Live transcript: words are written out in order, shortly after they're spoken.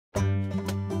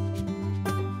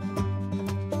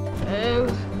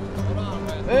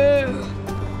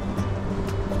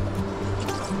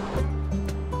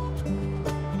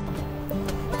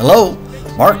Hello,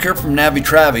 Mark here from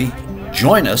NaviTravee.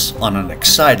 Join us on an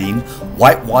exciting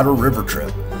whitewater river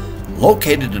trip.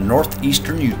 Located in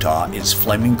northeastern Utah is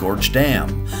Flaming Gorge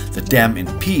Dam. The dam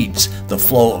impedes the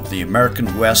flow of the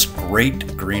American West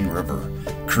Great Green River,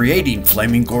 creating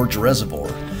Flaming Gorge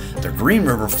Reservoir. The Green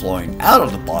River flowing out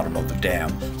of the bottom of the dam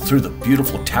through the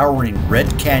beautiful towering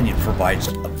Red Canyon provides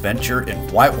adventure in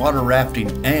whitewater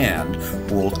rafting and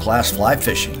world-class fly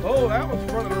fishing. Oh, that was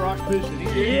front of the rock fishing.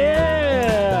 Yeah!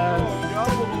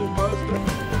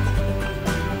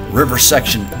 River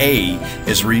Section A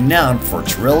is renowned for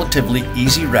its relatively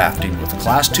easy rafting, with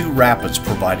Class 2 rapids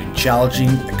providing challenging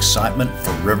excitement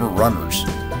for river runners.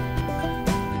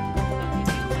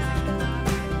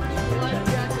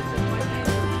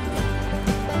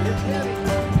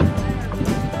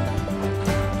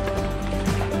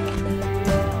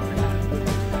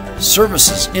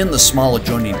 Services in the small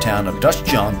adjoining town of Dutch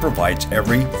John provides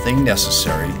everything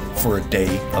necessary for a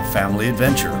day of family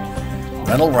adventure.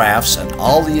 Rental rafts and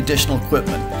all the additional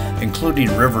equipment,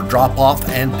 including river drop-off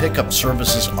and pickup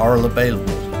services, are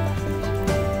available.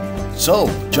 So,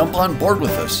 jump on board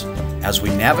with us as we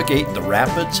navigate the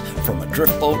rapids from a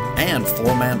drift boat and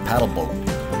four-man paddle boat.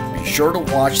 Be sure to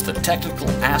watch the technical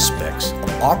aspects of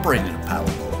operating a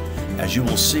paddle boat, as you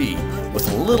will see,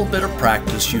 with a little bit of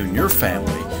practice, you and your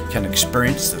family can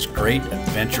experience this great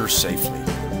adventure safely.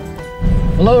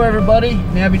 Hello everybody,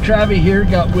 NaviTravee here.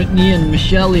 Got Whitney and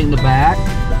Michelle in the back.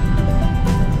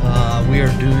 We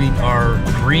are doing our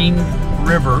Green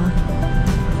River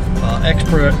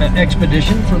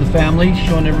expedition for the family,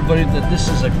 showing everybody that this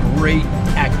is a great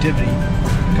activity.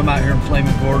 Come out here in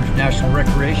Flaming Gorge National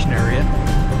Recreation Area.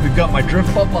 We've got my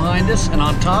drift boat behind us, and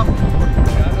on top, we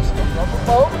got us a rubber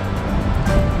boat.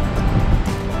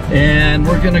 And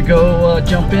we're gonna go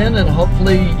jump in and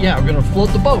hopefully, yeah, we're gonna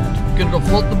float the boat. We're gonna go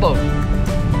float the boat.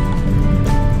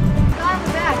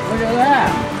 Look at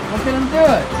that. Look at him do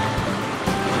it.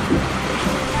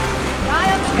 Guy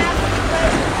on the back of the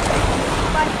boat,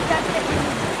 like jacket and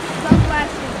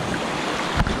sunglasses.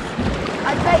 I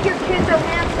bet your kids are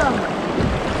handsome.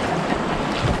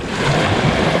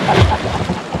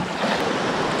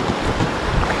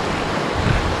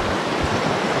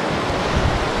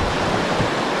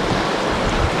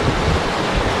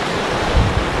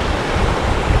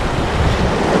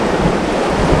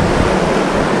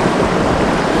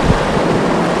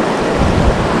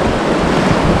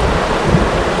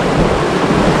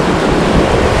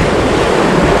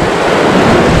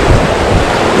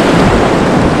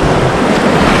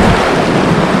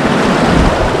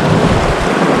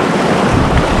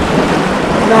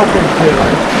 Nothing to it.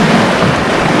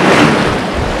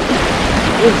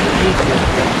 This is easy.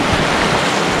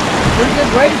 Pretty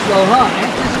good race though, huh?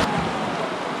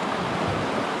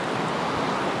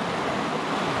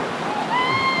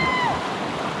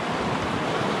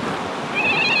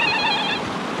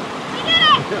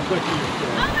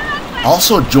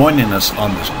 Also joining us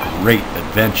on this great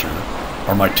adventure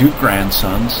are my two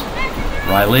grandsons,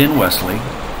 Riley and Wesley,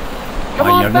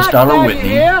 my youngest daughter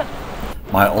Whitney,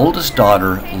 my oldest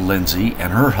daughter Lindsay,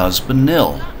 and her husband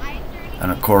Nil,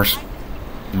 and of course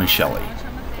Michelle.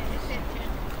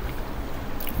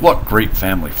 What great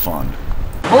family fun.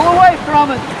 Pull away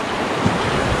from it.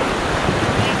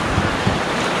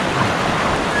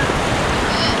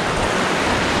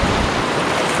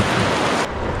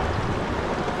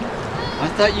 I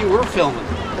thought you were filming.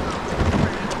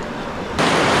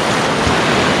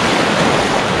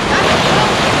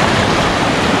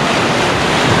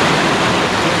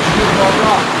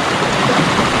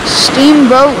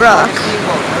 Steamboat Rock.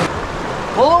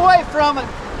 Pull away from it.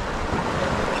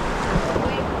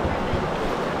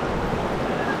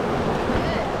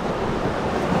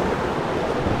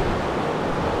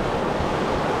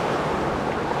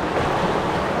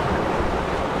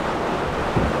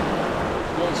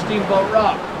 Little Steamboat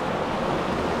Rock.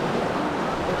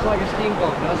 Looks like a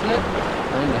steamboat, doesn't it? I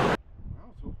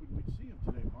was hoping we'd see him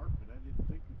today, Mark, but I didn't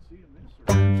think we'd see him this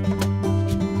early.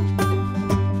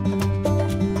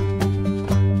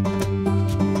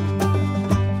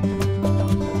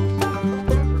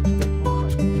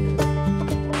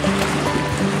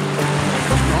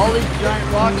 All these giant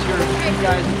rocks here, these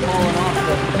guys are falling off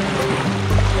the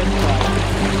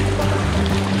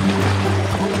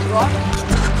rock.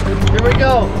 Here we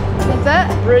go. Is that?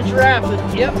 Bridge Rapid.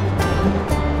 Yep.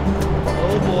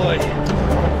 Oh boy.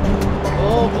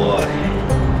 Oh boy.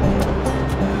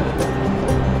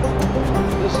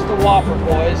 This is the Whopper,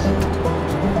 boys.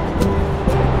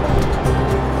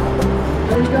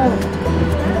 There we go.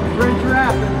 Bridge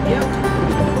Rapid. Yep.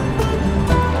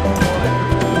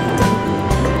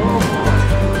 Oh boy.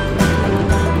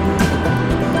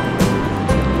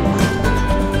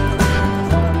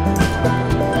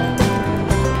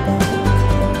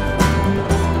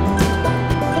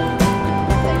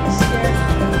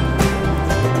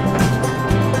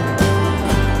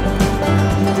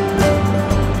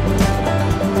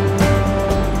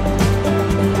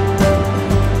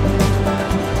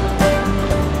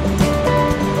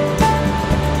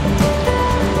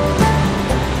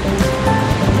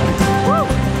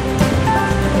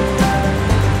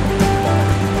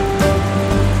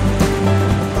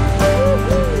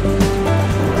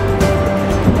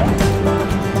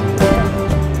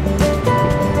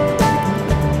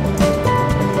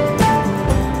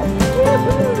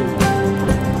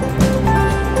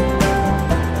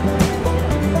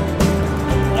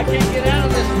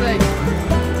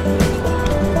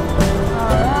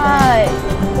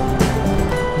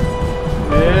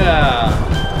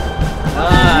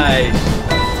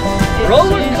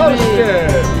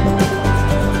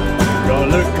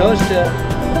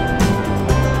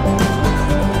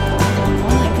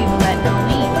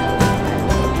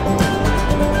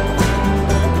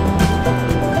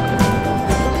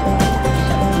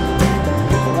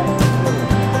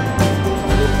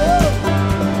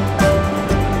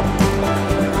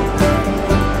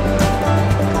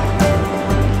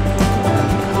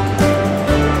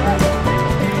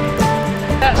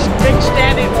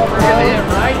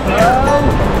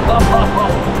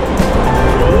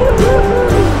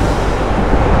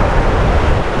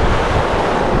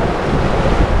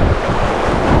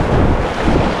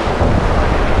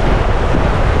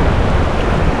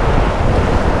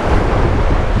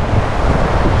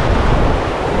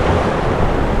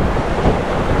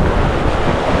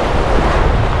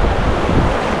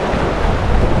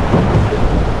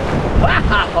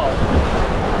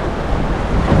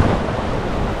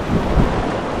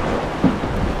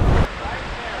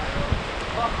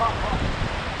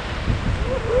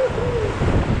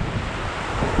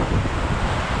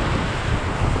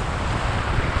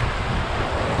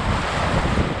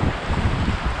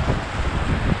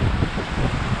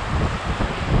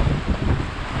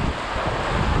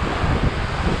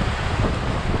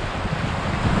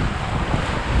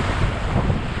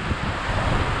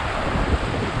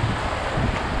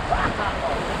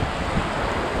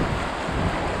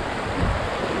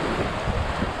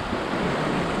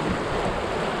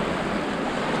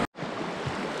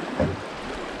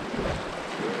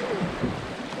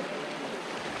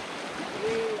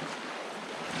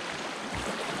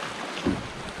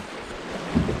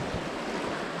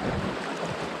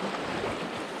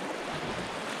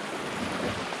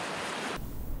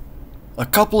 A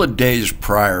couple of days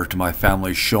prior to my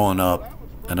family showing up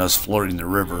and us floating the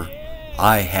river,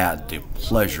 I had the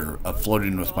pleasure of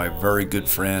floating with my very good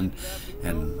friend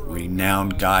and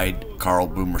renowned guide, Carl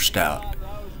Boomer Stout.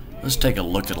 Let's take a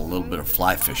look at a little bit of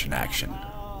fly fishing action.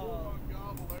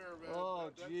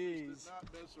 Oh, jeez. That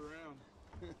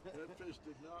fish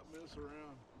did not mess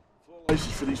around. Full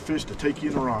license for these fish to take you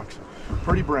in the rocks.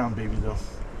 Pretty brown, baby, though.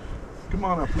 Come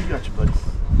on up, we got you, buddy.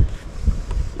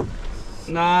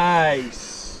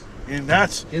 Nice. And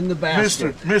that's in the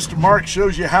basket. Mr. Mark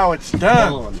shows you how it's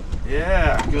done.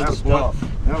 Yeah, good stuff.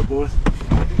 That boy.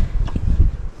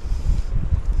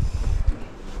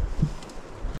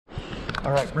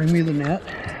 All right, bring me the net.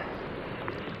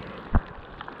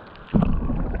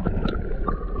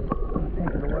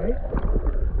 Take it away.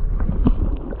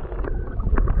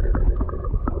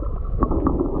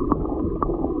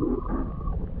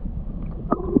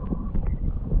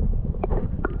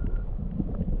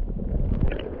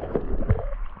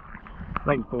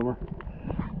 Thanks, Boomer.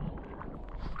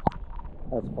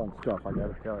 That's fun stuff, I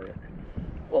gotta tell you.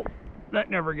 Well, that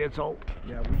never gets old.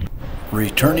 Yeah.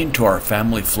 Returning to our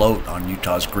family float on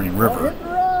Utah's Green River,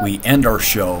 we end our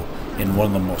show in one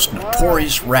of the most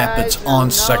notorious rapids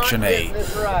on Section A,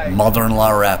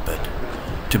 Mother-in-Law Rapid.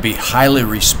 To be highly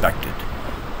respected,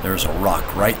 there's a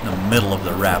rock right in the middle of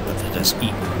the rapid that has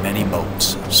eaten many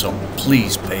boats, so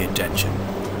please pay attention.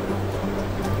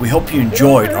 We hope you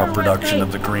enjoyed our production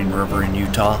of the Green River in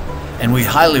Utah, and we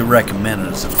highly recommend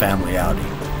it as a family outing.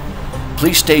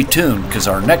 Please stay tuned because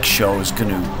our next show is going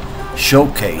to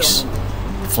showcase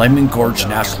Flaming Gorge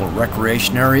National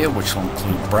Recreation Area, which will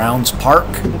include Browns Park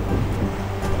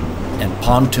and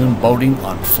pontoon boating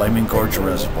on Flaming Gorge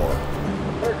Reservoir.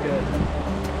 They're good.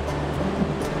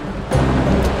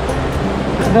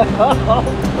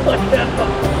 Look at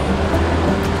them.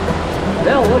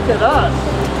 Hell, look at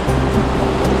us.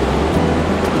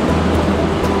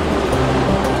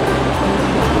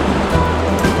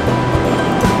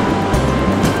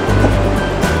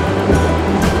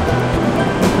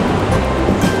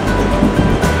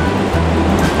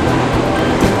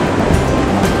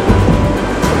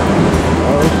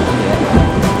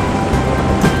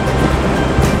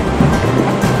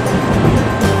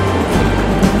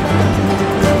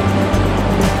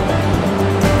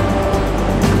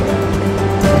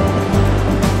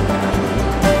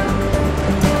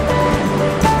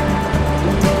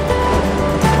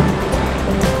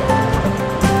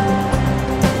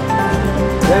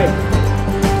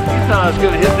 I was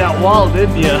going to hit that wall,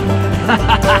 didn't you?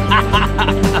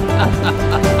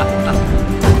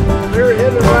 We were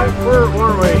hitting right for it,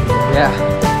 weren't we? Yeah.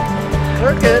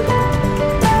 They're good.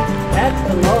 That's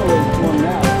the lowest one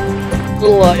now.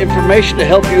 Little information to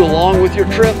help you along with your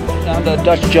trip down to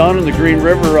Dutch John and the Green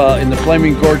River in the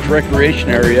Flaming Gorge Recreation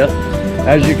Area.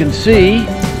 As you can see,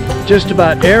 just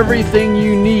about everything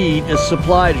you need is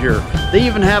supplied here. They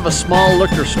even have a small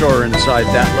liquor store inside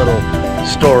that little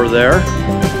store there.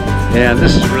 And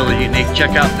this is really unique.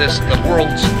 Check out this, the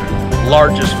world's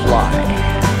largest fly.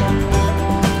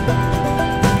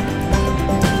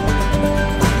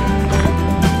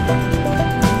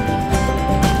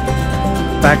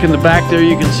 Back in the back there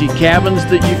you can see cabins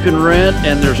that you can rent,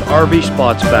 and there's RV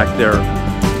spots back there.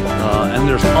 And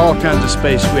there's all kinds of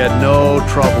space. We had no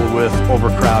trouble with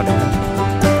overcrowding.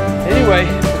 Anyway,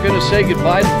 we're going to say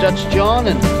goodbye to Dutch John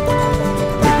and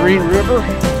the Green River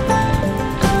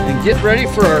and get ready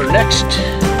for our next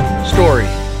story.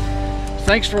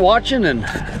 Thanks for watching and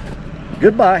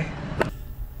goodbye.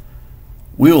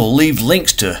 We will leave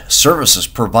links to services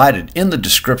provided in the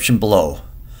description below.